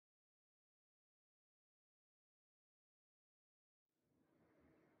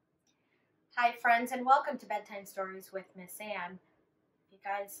Hi friends, and welcome to Bedtime Stories with Miss Ann. If you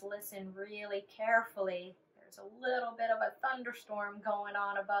guys listen really carefully, there's a little bit of a thunderstorm going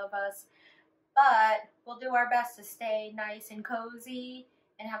on above us, but we'll do our best to stay nice and cozy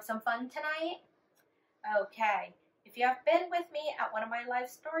and have some fun tonight. Okay, if you have been with me at one of my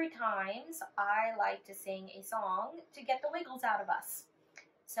live story times, I like to sing a song to get the wiggles out of us.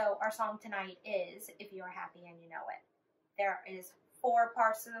 So our song tonight is If You Are Happy and You Know It. There is 4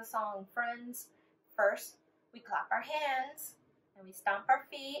 parts of the song, friends. First, we clap our hands, and we stomp our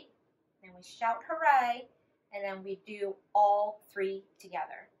feet, and we shout hooray, and then we do all 3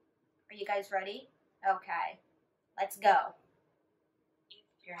 together. Are you guys ready? Okay, let's go.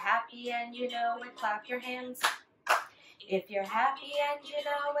 If you're happy and you know it, clap your hands. If you're happy and you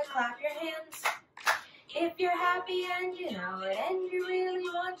know it, clap your hands. If you're happy and you know it, and you really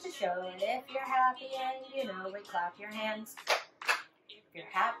want to show it, if you're happy and you know it, clap your hands. If you're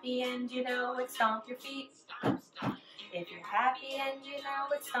happy and you know it, stomp your feet. If you're happy and you know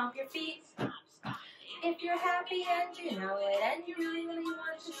it, stomp your feet. If you're happy and you know it, and you really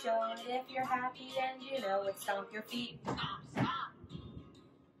want to show it, if you're happy and you know it, stomp your feet.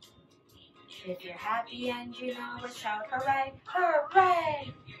 If you're happy and you know it, shout hooray,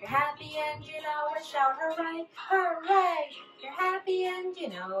 hooray. If you're happy and you know it, shout hooray, hooray. If you're happy and you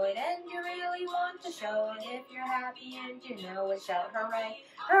know it, and you really want to show it, if you're happy and you know it, shout hooray,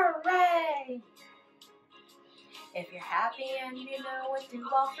 hooray. If you're happy and you know it, do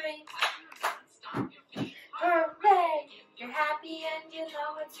all 3. Hooray. If you're happy and you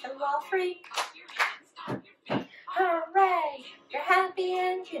know it, do all 3. Hooray! If you're happy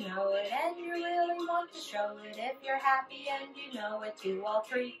and you know it, and you really want to show it, if you're happy and you know it, do all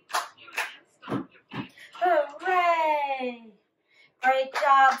 3. Hooray! Great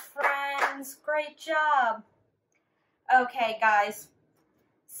job, friends. Great job. Okay, guys.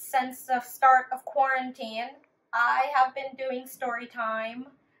 Since the start of quarantine, I have been doing story time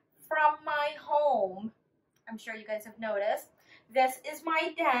from my home. I'm sure you guys have noticed. This is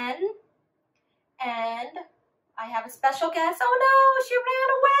my den, and I have a special guest. Oh no, she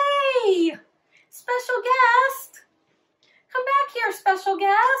ran away. Special guest. Come back here, special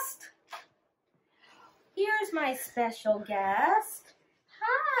guest. Here's my special guest.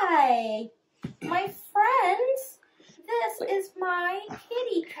 Hi, my friends. This is my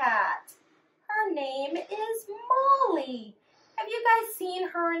kitty cat. Her name is Molly. Have you guys seen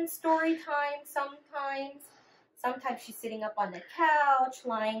her in story time sometimes? Sometimes she's sitting up on the couch,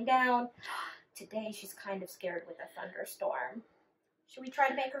 lying down. Today, she's kind of scared with a thunderstorm. Should we try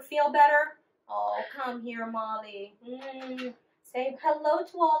to make her feel better? Oh, come here, Molly. Say hello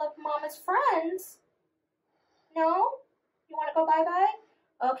to all of Mama's friends. No? You want to go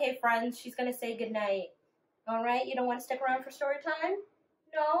bye-bye? Okay, friends, she's going to say goodnight. All right? You don't want to stick around for story time?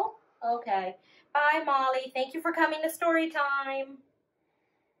 No? Okay. Bye, Molly. Thank you for coming to story time.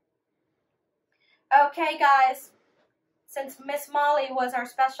 Okay, guys. Since Miss Molly was our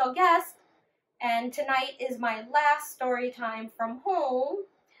special guest, and tonight is my last story time from home,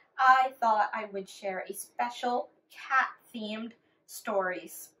 I thought I would share a special cat-themed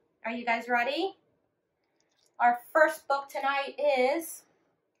stories. Are you guys ready? Our first book tonight is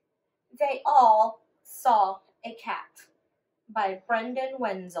They All Saw a Cat by Brendan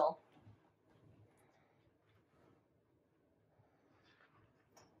Wenzel.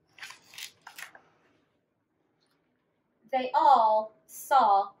 They all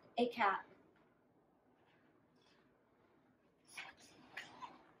saw a cat.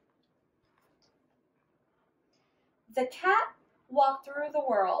 The cat walked through the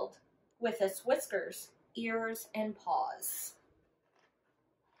world with his whiskers, ears, and paws.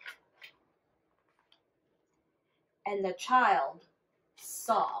 And the child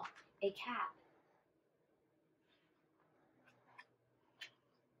saw a cat.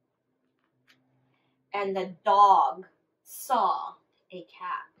 And the dog saw a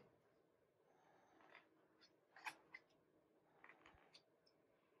cat.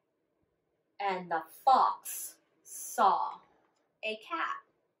 And the fox saw a cat.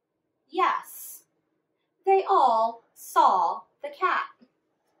 Yes, they all saw the cat.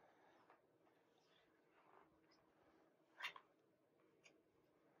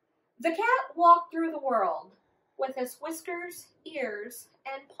 The cat walked through the world with his whiskers, ears,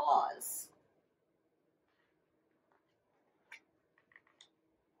 and paws.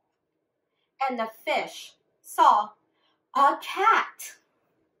 And the fish saw a cat.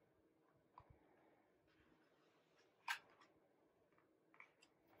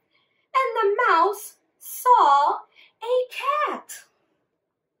 And the mouse saw a cat.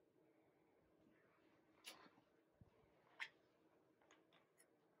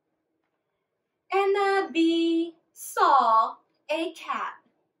 bee saw a cat.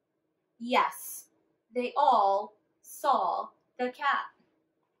 Yes, they all saw the cat.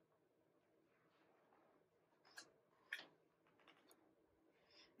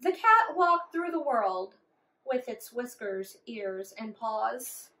 The cat walked through the world with its whiskers, ears, and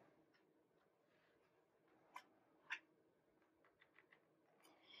paws.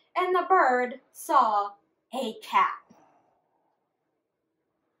 And the bird saw a cat.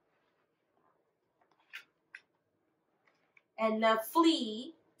 And the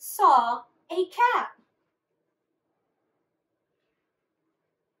flea saw a cat.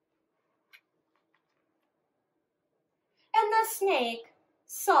 And the snake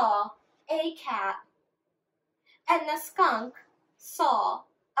saw a cat. And the skunk saw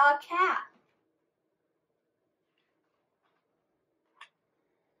a cat.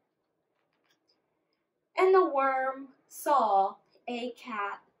 And the worm saw a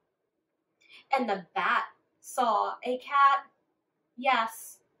cat. And the bat saw a cat.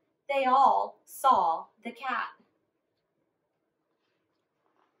 Yes, they all saw the cat.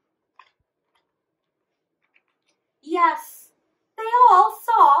 Yes, they all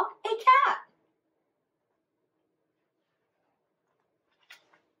saw a cat.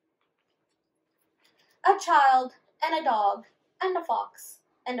 A child and a dog and a fox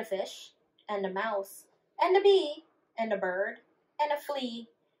and a fish and a mouse and a bee and a bird and a flea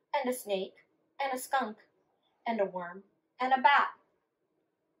and a snake and a skunk and a worm and a bat.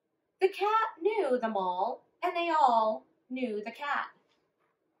 The cat knew them all, and they all knew the cat.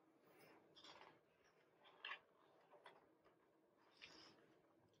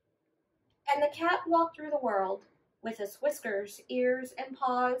 And the cat walked through the world with its whiskers, ears, and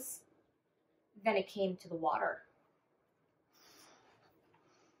paws. Then it came to the water.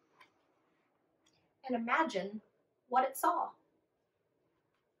 And imagine what it saw.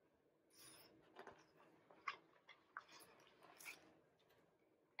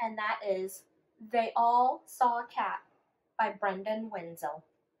 And that is They All Saw a Cat by Brendan Wenzel.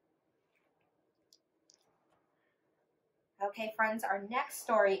 Okay, friends, our next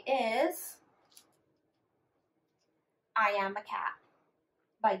story is I Am a Cat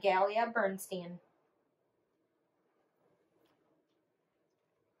by Galia Bernstein.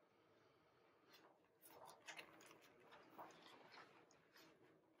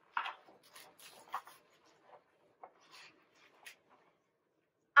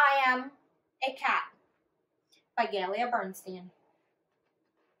 I Am a Cat by Galia Bernstein.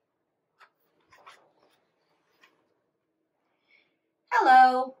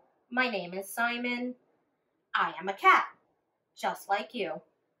 Hello, my name is Simon. I am a cat, just like you.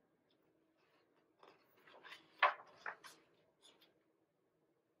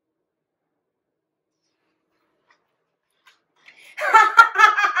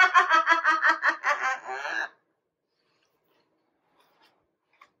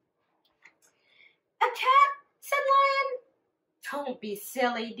 A cat, said Lion. Don't be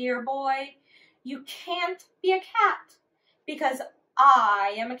silly, dear boy. You can't be a cat, because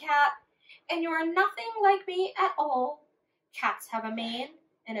I am a cat, and you are nothing like me at all. Cats have a mane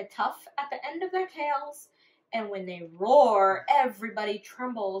and a tuft at the end of their tails, and when they roar, everybody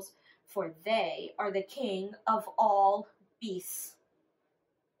trembles, for they are the king of all beasts.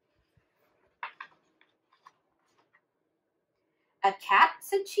 A cat,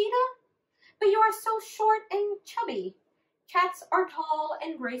 said Cheetah? But you are so short and chubby. Cats are tall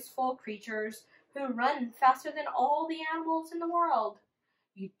and graceful creatures who run faster than all the animals in the world.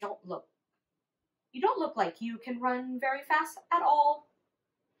 You don't look like you can run very fast at all.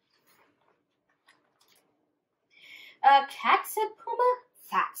 A cat, said Puma?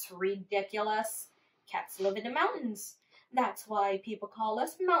 That's ridiculous. Cats live in the mountains. That's why people call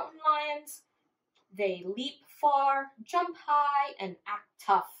us mountain lions. They leap far, jump high, and act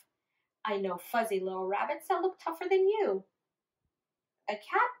tough. I know fuzzy little rabbits that look tougher than you. A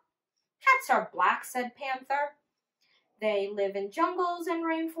cat? Cats are black, said Panther. They live in jungles and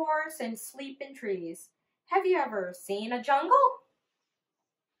rainforests and sleep in trees. Have you ever seen a jungle?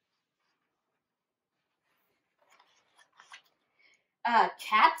 A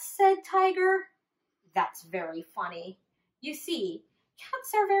cat, said Tiger. That's very funny. You see,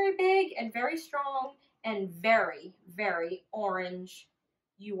 cats are very big and very strong and very, very orange.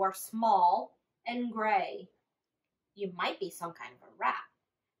 You are small and gray. You might be some kind of a rat,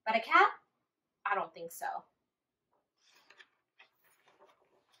 but a cat? I don't think so.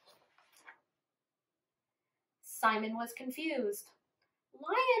 Simon was confused.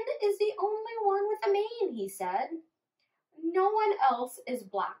 Lion is the only one with a mane, he said. No one else is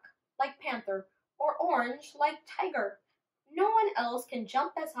black, like Panther, or orange, like Tiger. No one else can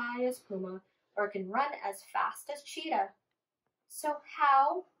jump as high as Puma, or can run as fast as cheetah. So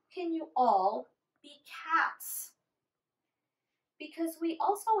how can you all be cats? Because we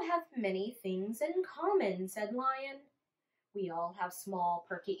also have many things in common, said Lion. We all have small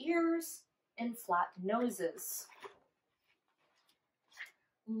perky ears and flat noses,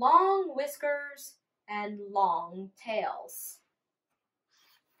 long whiskers and long tails.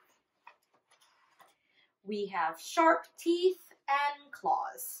 We have sharp teeth and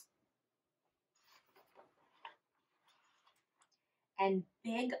claws, and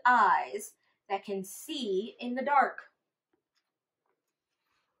big eyes that can see in the dark.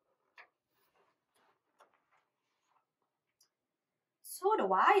 So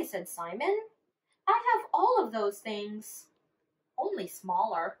do I, said Simon. I have all of those things, only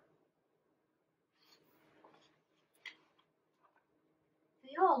smaller.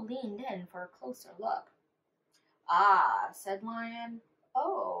 They all leaned in for a closer look. Ah, said Lion.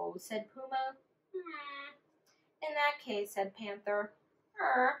 Oh, said Puma. In that case, said Panther.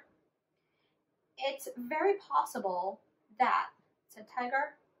 It's very possible that, said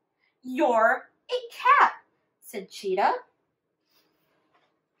Tiger. You're a cat, said Cheetah.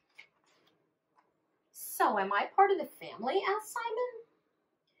 So am I part of the family? Asked Simon.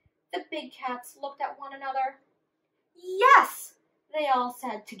 The big cats looked at one another. Yes, they all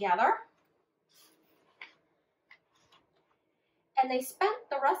said together. And they spent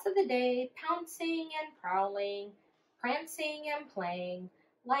the rest of the day pouncing and prowling, prancing and playing,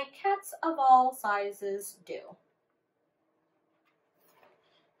 like cats of all sizes do.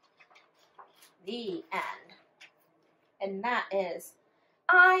 The end. And that is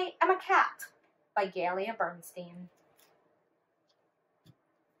I Am a Cat by Galia Bernstein.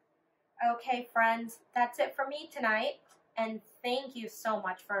 Okay, friends, that's it for me tonight. And thank you so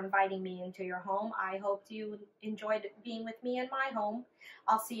much for inviting me into your home. I hope you enjoyed being with me in my home.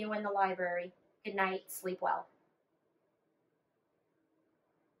 I'll see you in the library. Good night. Sleep well.